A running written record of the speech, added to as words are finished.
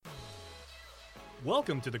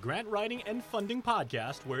Welcome to the Grant Writing and Funding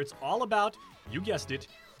Podcast, where it's all about, you guessed it,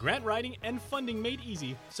 grant writing and funding made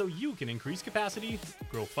easy so you can increase capacity,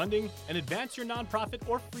 grow funding, and advance your nonprofit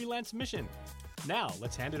or freelance mission. Now,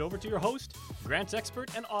 let's hand it over to your host, grants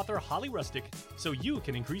expert and author Holly Rustick, so you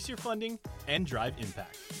can increase your funding and drive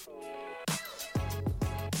impact.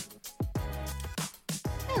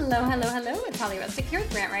 Hello. It's Holly Rustick here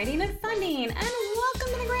with Grant Writing and Funding, and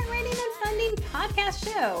welcome to the Grant Writing and Funding Podcast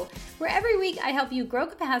Show, where every week I help you grow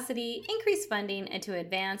capacity, increase funding, and to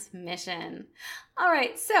advance mission. All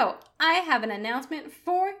right, so I have an announcement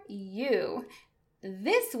for you.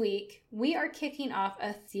 This week, we are kicking off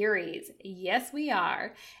a series. Yes, we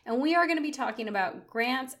are. And we are going to be talking about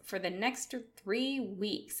grants for the next 3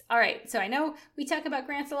 weeks. All right, so I know we talk about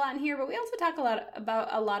grants a lot in here, but we also talk about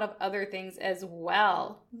a lot of other things as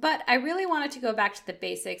well. But I really wanted to go back to the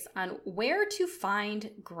basics on where to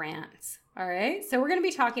find grants. All right, so we're going to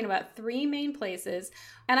be talking about 3 main places,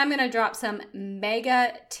 and I'm going to drop some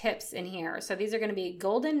mega tips in here. So these are going to be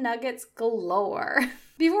golden nuggets galore.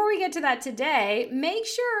 Before we get to that today, make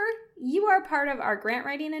sure you are part of our Grant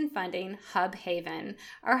Writing and Funding Hub Haven.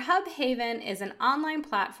 Our Hub Haven is an online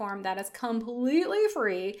platform that is completely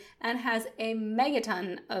free and has a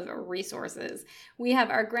megaton of resources. We have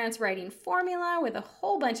our grants writing formula with a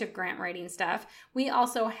whole bunch of grant writing stuff. We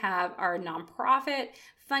also have our nonprofit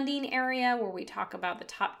funding area where we talk about the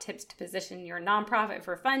top tips to position your nonprofit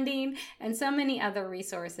for funding and so many other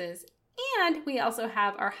resources. And we also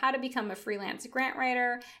have our How to Become a Freelance Grant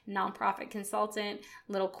Writer, Nonprofit Consultant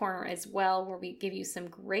little corner as well, where we give you some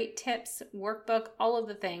great tips, workbook, all of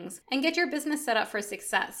the things, and get your business set up for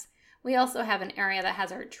success. We also have an area that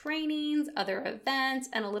has our trainings, other events,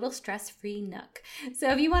 and a little stress-free nook.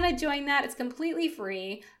 So if you want to join that, it's completely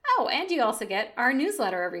free. Oh, and you also get our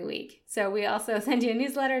newsletter every week. So we also send you a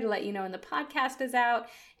newsletter to let you know when the podcast is out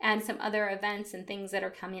and some other events and things that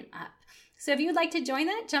are coming up. So if you would like to join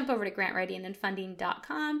that, jump over to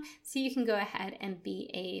grantwritingandfunding.com so you can go ahead and be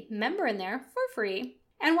a member in there for free.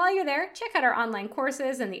 And while you're there, check out our online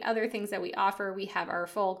courses and the other things that we offer. We have our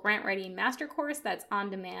full grant writing master course that's on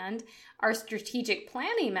demand, our strategic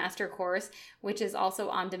planning master course, which is also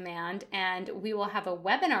on demand, and we will have a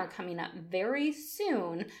webinar coming up very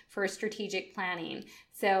soon for strategic planning.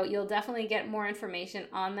 So you'll definitely get more information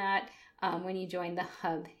on that when you join the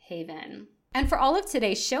Hub Haven. And for all of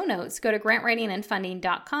today's show notes, go to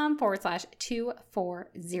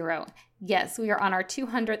grantwritingandfunding.com/240. Yes, we are on our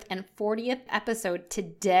 240th episode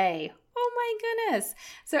today. Oh my goodness.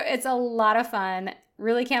 So it's a lot of fun.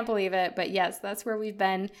 Really can't believe it. But yes, that's where we've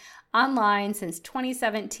been online since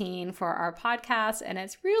 2017 for our podcast, and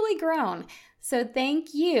it's really grown. So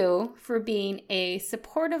thank you for being a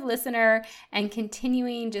supportive listener and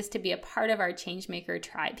continuing just to be a part of our Changemaker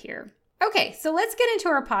tribe here. Okay, so let's get into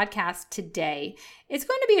our podcast today. It's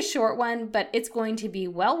going to be a short one, but it's going to be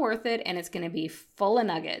well worth it, and it's going to be full of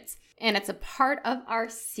nuggets. And it's a part of our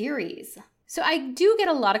series. So I do get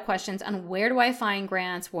a lot of questions on where do I find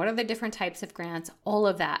grants, what are the different types of grants, all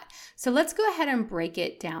of that. So let's go ahead and break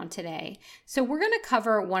it down today. So we're going to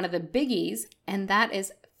cover one of the biggies, and that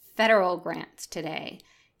is federal grants today.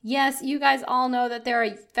 Yes, you guys all know that there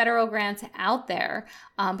are federal grants out there,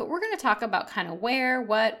 but we're going to talk about kind of where,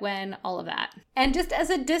 what, when, all of that. And just as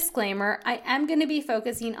a disclaimer, I am going to be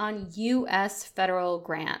focusing on U.S. federal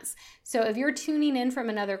grants. So if you're tuning in from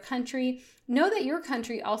another country, know that your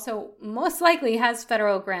country also most likely has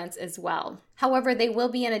federal grants as well. However, they will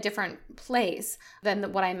be in a different place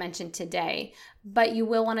than what I mentioned today, but you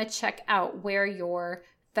will want to check out where your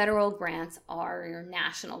federal grants are, your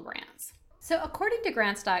national grants. So according to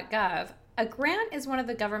grants.gov, a grant is one of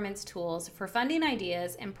the government's tools for funding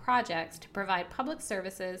ideas and projects to provide public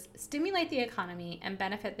services, stimulate the economy, and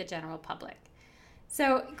benefit the general public.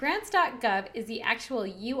 So grants.gov is the actual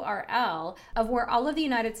URL of where all of the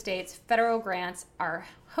United States federal grants are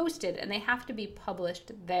hosted, and they have to be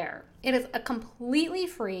published there. It is a completely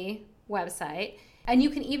free website, and you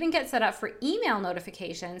can even get set up for email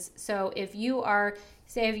notifications. So if you are,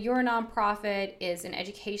 say if your nonprofit is an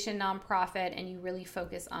education nonprofit and you really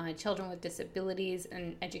focus on children with disabilities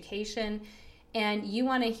and education, and you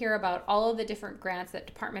want to hear about all of the different grants that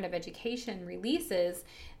Department of Education releases,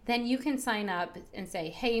 then you can sign up and say,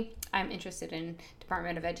 hey, I'm interested in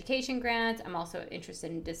Department of Education grants. I'm also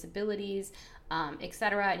interested in disabilities,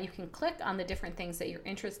 etc. And you can click on the different things that you're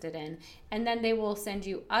interested in, and then they will send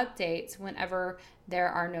you updates whenever there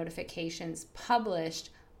are notifications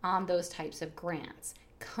published on those types of grants.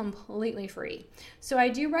 Completely free. So I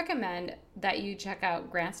do recommend that you check out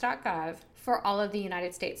grants.gov for all of the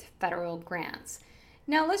United States federal grants.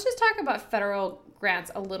 Now let's just talk about federal grants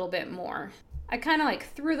a little bit more. I kind of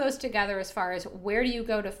like threw those together as far as where do you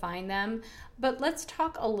go to find them, but let's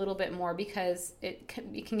talk a little bit more because it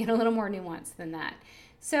can get a little more nuanced than that.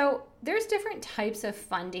 So there's different types of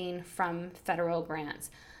funding from federal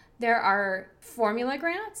grants. There are formula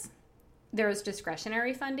grants, there's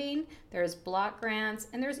discretionary funding, there's block grants,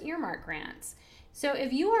 and there's earmark grants. So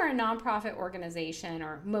if you are a nonprofit organization,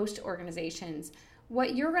 or most organizations,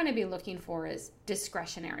 what you're going to be looking for is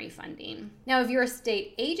discretionary funding. Now, if you're a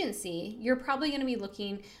state agency, you're probably going to be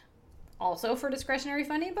looking also for discretionary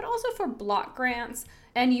funding, but also for block grants,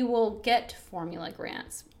 and you will get formula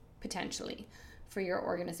grants potentially for your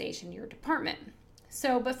organization, your department.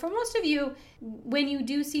 So, but for most of you, when you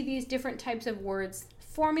do see these different types of words,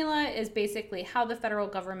 formula is basically how the federal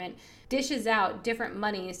government dishes out different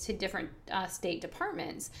monies to different state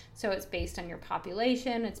departments. So it's based on your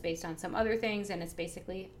population, it's based on some other things, and it's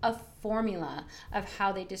basically a formula of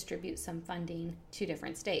how they distribute some funding to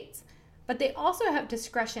different states. But they also have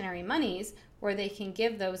discretionary monies where they can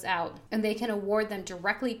give those out and they can award them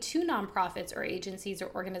directly to nonprofits or agencies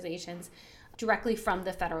or organizations directly from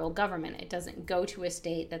the federal government. It doesn't go to a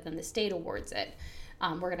state that then the state awards it.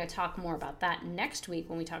 We're going to talk more about that next week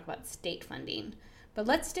when we talk about state funding. But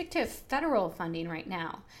let's stick to federal funding right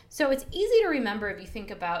now. So it's easy to remember if you think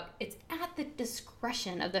about it's at the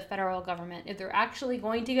discretion of the federal government if they're actually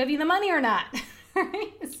going to give you the money or not.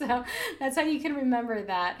 Right? So that's how you can remember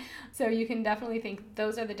that. So you can definitely think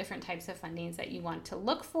those are the different types of fundings that you want to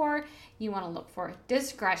look for. You want to look for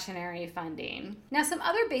discretionary funding. Now, some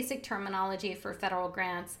other basic terminology for federal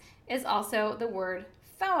grants is also the word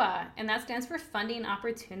FOA, and that stands for Funding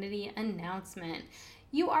Opportunity Announcement.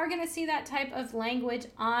 You are going to see that type of language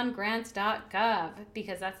on grants.gov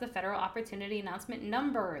because that's the Federal Opportunity Announcement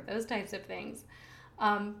number, those types of things.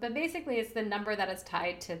 But basically, it's the number that is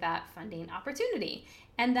tied to that funding opportunity.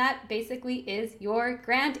 And that basically is your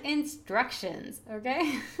grant instructions,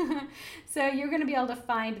 okay? So you're going to be able to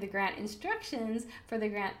find the grant instructions for the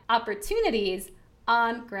grant opportunities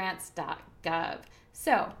on grants.gov.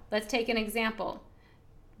 So let's take an example.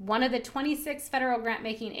 One of the 26 federal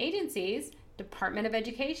grant-making agencies, Department of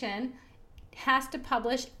Education, has to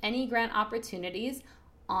publish any grant opportunities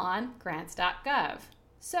on grants.gov.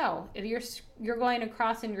 So if you're going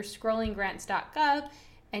across and you're scrolling grants.gov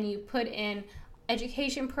and you put in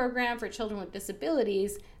education program for children with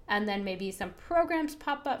disabilities, and then maybe some programs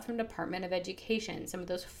pop up from Department of Education, some of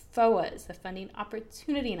those FOAs, the Funding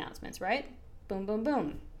Opportunity Announcements, right? Boom, boom,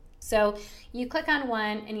 boom. So you click on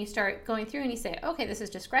one and you start going through and you say, okay, this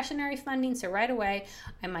is discretionary funding. So right away,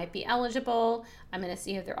 I might be eligible. I'm going to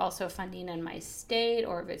see if they're also funding in my state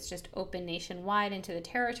or if it's just open nationwide into the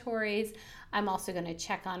territories. I'm also going to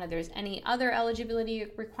check on if there's any other eligibility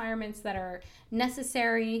requirements that are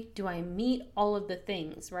necessary. Do I meet all of the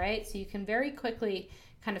things, right? So you can very quickly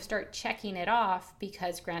kind of start checking it off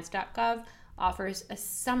because grants.gov offers a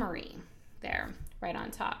summary there right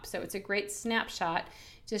on top. So it's a great snapshot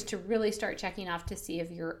just to really start checking off to see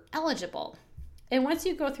if you're eligible. And once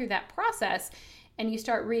you go through that process and you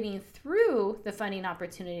start reading through the funding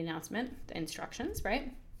opportunity announcement, the instructions,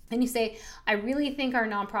 right? And you say, I really think our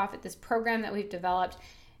nonprofit, this program that we've developed,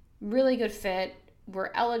 really good fit,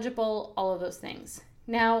 we're eligible, all of those things.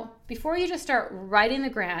 Now, before you just start writing the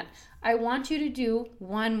grant, I want you to do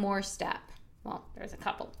one more step. Well, there's a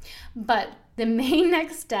couple, but the main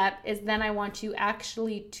next step is then I want you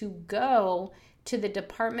actually to go to the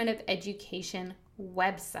Department of Education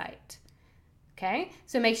website. Okay,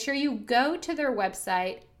 so make sure you go to their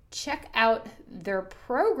website, check out their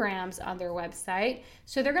programs on their website.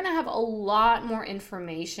 So they're going to have a lot more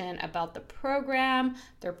information about the program,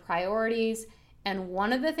 their priorities, and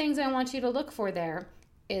one of the things I want you to look for there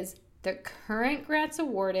is the current grants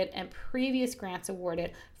awarded and previous grants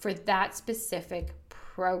awarded for that specific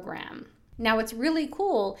program. Now, what's really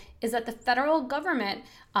cool is that the federal government,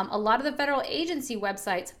 a lot of the federal agency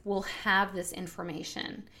websites will have this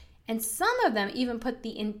information. And some of them even put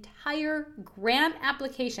the entire grant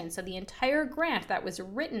application, so the entire grant that was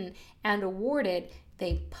written and awarded,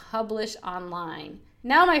 they publish online.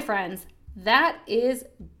 Now, my friends, that is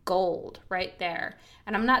gold right there.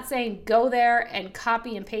 And I'm not saying go there and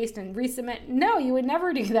copy and paste and resubmit. No, you would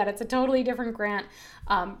never do that. It's a totally different grant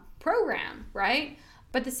program, right?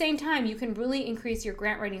 But at the same time, you can really increase your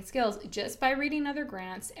grant writing skills just by reading other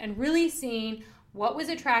grants and really seeing what was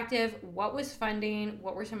attractive, what was funding,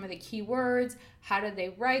 what were some of the key words, how did they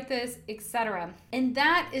write this, etc. And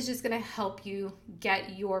that is just going to help you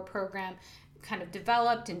get your program kind of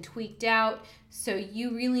developed and tweaked out so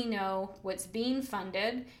you really know what's being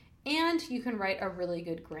funded and you can write a really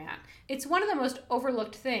good grant. It's one of the most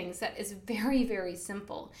overlooked things that is very, very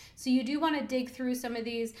simple. So you do want to dig through some of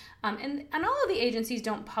these, and all of the agencies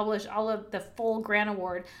don't publish all of the full grant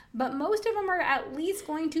award, but most of them are at least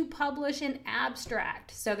going to publish an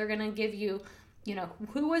abstract. So they're going to give you,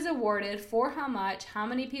 who was awarded, for how much, how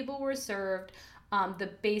many people were served, the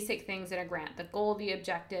basic things in a grant, the goal, the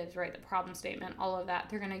objectives, right, the problem statement, all of that.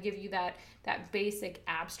 They're going to give you that basic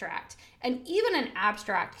abstract. And even an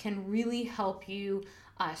abstract can really help you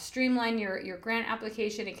streamline your grant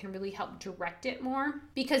application. It can really help direct it more,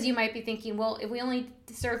 because you might be thinking, well, if we only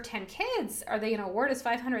serve 10 kids, are they going to award us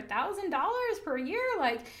 $500,000 per year?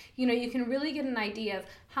 You can really get an idea of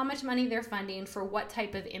how much money they're funding for what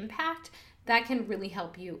type of impact. That can really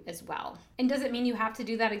help you as well. And does it mean you have to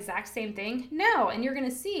do that exact same thing? No, and you're going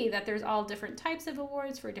to see that there's all different types of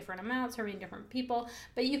awards for different amounts, serving different people,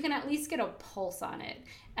 but you can at least get a pulse on it,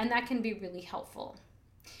 and that can be really helpful.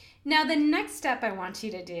 Now, the next step I want you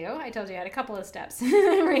to do, I told you I had a couple of steps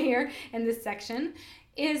right here in this section,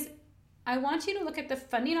 is I want you to look at the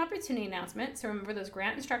funding opportunity announcement. So remember those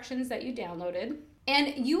grant instructions that you downloaded,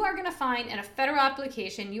 and you are going to find in a federal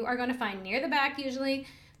application, you are going to find near the back usually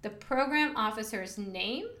the program officer's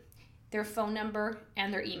name, their phone number,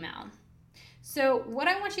 and their email. So what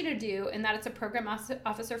I want you to do, and that it's a program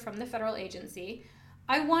officer from the federal agency,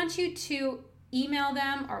 I want you to email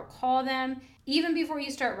them or call them even before you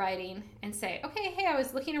start writing and say, okay, hey, I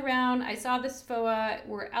was looking around, I saw this FOA,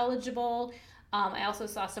 we're eligible. I also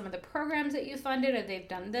saw some of the programs that you funded, or they've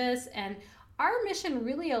done this, and our mission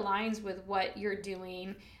really aligns with what you're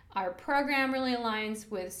doing. Our program really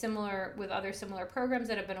aligns with other similar programs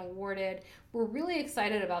that have been awarded. We're really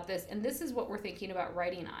excited about this, and this is what we're thinking about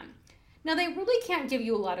writing on. Now, they really can't give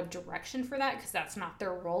you a lot of direction for that because that's not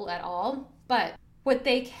their role at all. But what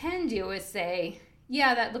they can do is say,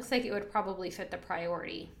 yeah, that looks like it would probably fit the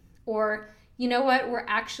priority. Or, you know what, we're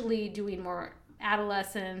actually doing more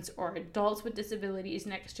adolescents or adults with disabilities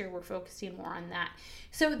next year. We're focusing more on that.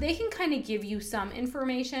 So they can kind of give you some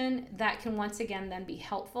information that can once again then be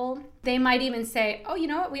helpful. They might even say, oh, you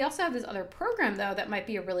know what, we also have this other program though that might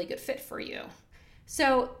be a really good fit for you.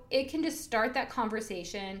 So it can just start that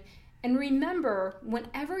conversation. And remember,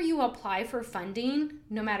 whenever you apply for funding,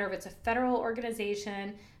 no matter if it's a federal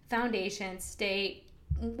organization, foundation, state,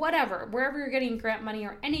 whatever, wherever you're getting grant money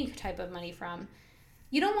or any type of money from,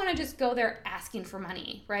 you don't want to just go there asking for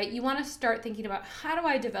money, right? You want to start thinking about, how do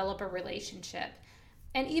I develop a relationship?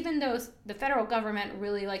 And even though the federal government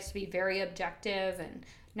really likes to be very objective and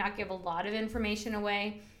not give a lot of information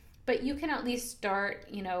away, but you can at least start,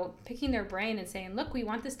 picking their brain and saying, look, we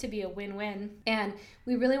want this to be a win-win, and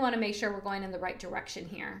we really want to make sure we're going in the right direction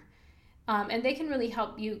here. And they can really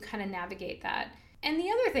help you kind of navigate that. And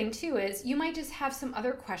the other thing too is you might just have some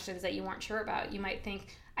other questions that you weren't sure about. You might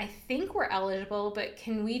think, I think we're eligible, but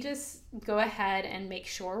can we just go ahead and make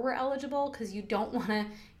sure we're eligible? Because you don't want to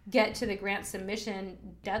get to the grant submission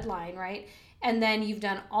deadline, right? And then you've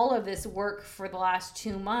done all of this work for the last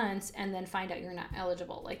 2 months and then find out you're not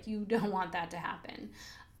eligible. You don't want that to happen.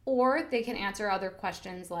 Or they can answer other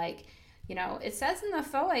questions like, it says in the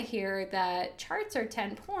FOA here that charts are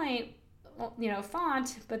 10-point,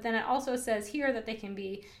 font, but then it also says here that they can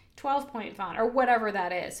be 12-point font or whatever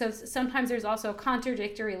that is. So sometimes there's also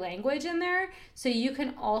contradictory language in there. So you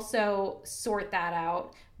can also sort that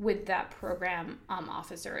out with that program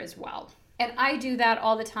officer as well. And I do that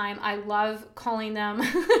all the time. I love calling them,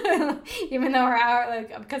 even though we're out,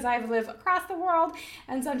 because I live across the world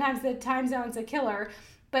and sometimes the time zone's a killer.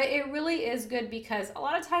 But it really is good because a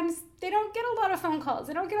lot of times they don't get a lot of phone calls.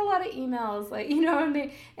 They don't get a lot of emails,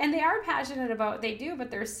 and they are passionate about what they do, but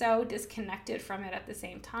they're so disconnected from it at the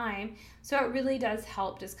same time. So it really does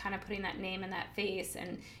help just kind of putting that name and that face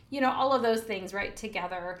and, all of those things right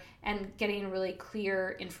together and getting really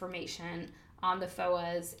clear information on the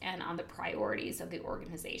FOAs and on the priorities of the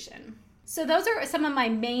organization. So those are some of my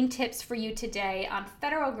main tips for you today on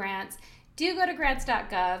federal grants. Do go to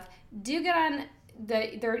grants.gov. Do get on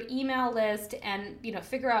their email list and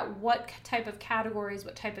figure out what type of categories,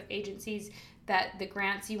 what type of agencies that the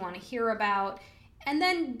grants you want to hear about, and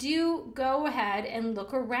then do go ahead and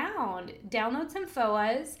look around, download some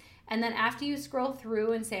FOAs, and then after you scroll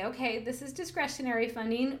through and say, okay, this is discretionary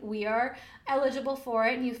funding, we are eligible for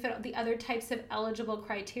it, and you fit the other types of eligible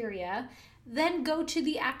criteria, then go to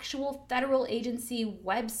the actual federal agency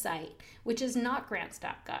website, which is not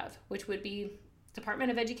grants.gov, which would be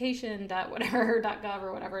Department of Education .gov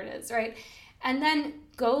or whatever it is, right? And then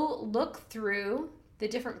go look through the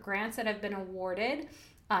different grants that have been awarded.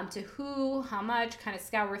 to who, how much, kind of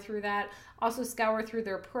scour through that. Also scour through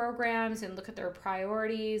their programs and look at their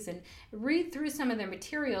priorities and read through some of their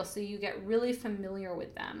material so you get really familiar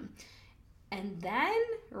with them. And then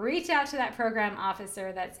reach out to that program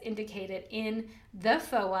officer that's indicated in the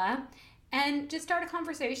FOA and just start a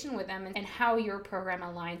conversation with them and how your program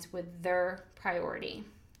aligns with their priority.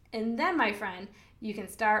 And then, my friend, you can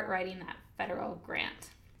start writing that federal grant.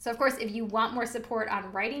 So, of course, if you want more support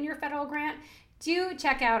on writing your federal grant, do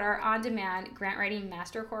check out our on-demand grant writing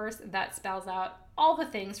master course that spells out all the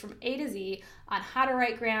things from A to Z on how to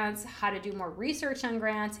write grants, how to do more research on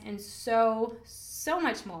grants, and so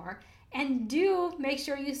much more. And do make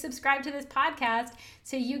sure you subscribe to this podcast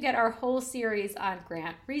so you get our whole series on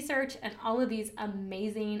grant research and all of these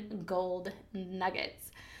amazing gold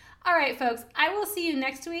nuggets. All right, folks, I will see you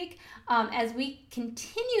next week as we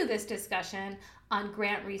continue this discussion on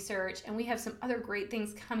grant research, and we have some other great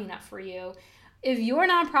things coming up for you. If your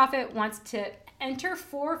nonprofit wants to enter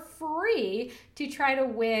for free to try to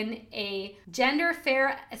win a gender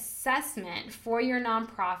fair assessment for your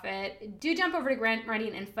nonprofit, do jump over to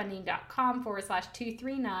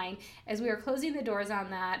grantwritingandfunding.com/239 as we are closing the doors on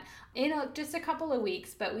that in just a couple of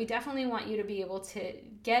weeks, but we definitely want you to be able to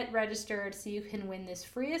get registered so you can win this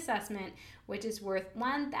free assessment, which is worth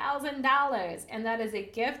 $1,000, and that is a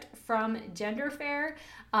gift from Gender Fair.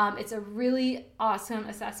 It's a really awesome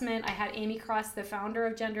assessment. I had Amy Cross, the founder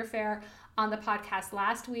of Gender Fair, on the podcast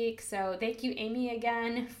last week. So thank you, Amy,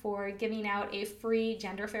 again for giving out a free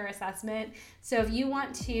Gender Fair assessment. So if you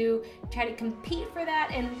want to try to compete for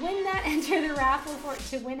that and win that, enter the raffle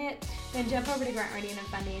to win it, then jump over to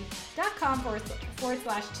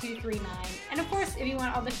grantwritingandfunding.com/239. And of course, if you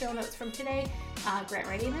want all the show notes from today,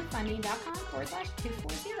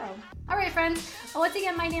 grantwritingandfunding.com/240. All right, friends. Well, once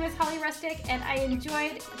again, my name is Holly Rustick, and I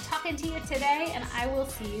enjoyed talking to you today, and I will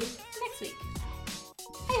see you next week.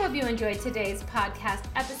 I hope you enjoyed today's podcast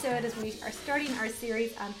episode as we are starting our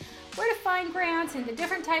series on where to find grants and the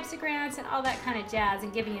different types of grants and all that kind of jazz,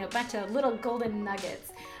 and giving you a bunch of little golden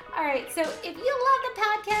nuggets. All right, so if you love the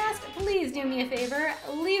podcast, please do me a favor,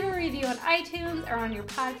 leave a review on iTunes or on your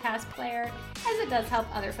podcast player, as it does help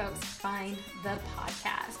other folks find the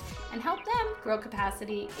podcast and help them grow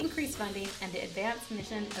capacity, increase funding, and advance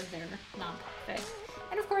mission of their nonprofit.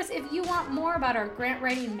 And of course, if you want more about our grant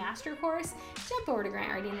writing master course, jump over to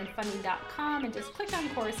grantwritingandfunding.com and just click on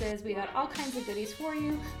courses. We got all kinds of goodies for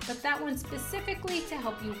you, but that one specifically to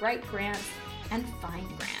help you write grants and find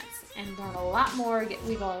grants and learn a lot more.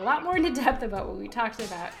 We go a lot more into depth about what we talked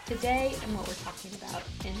about today and what we're talking about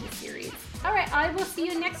in the series. All right, I will see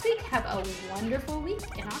you next week. Have a wonderful week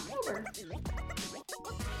in October.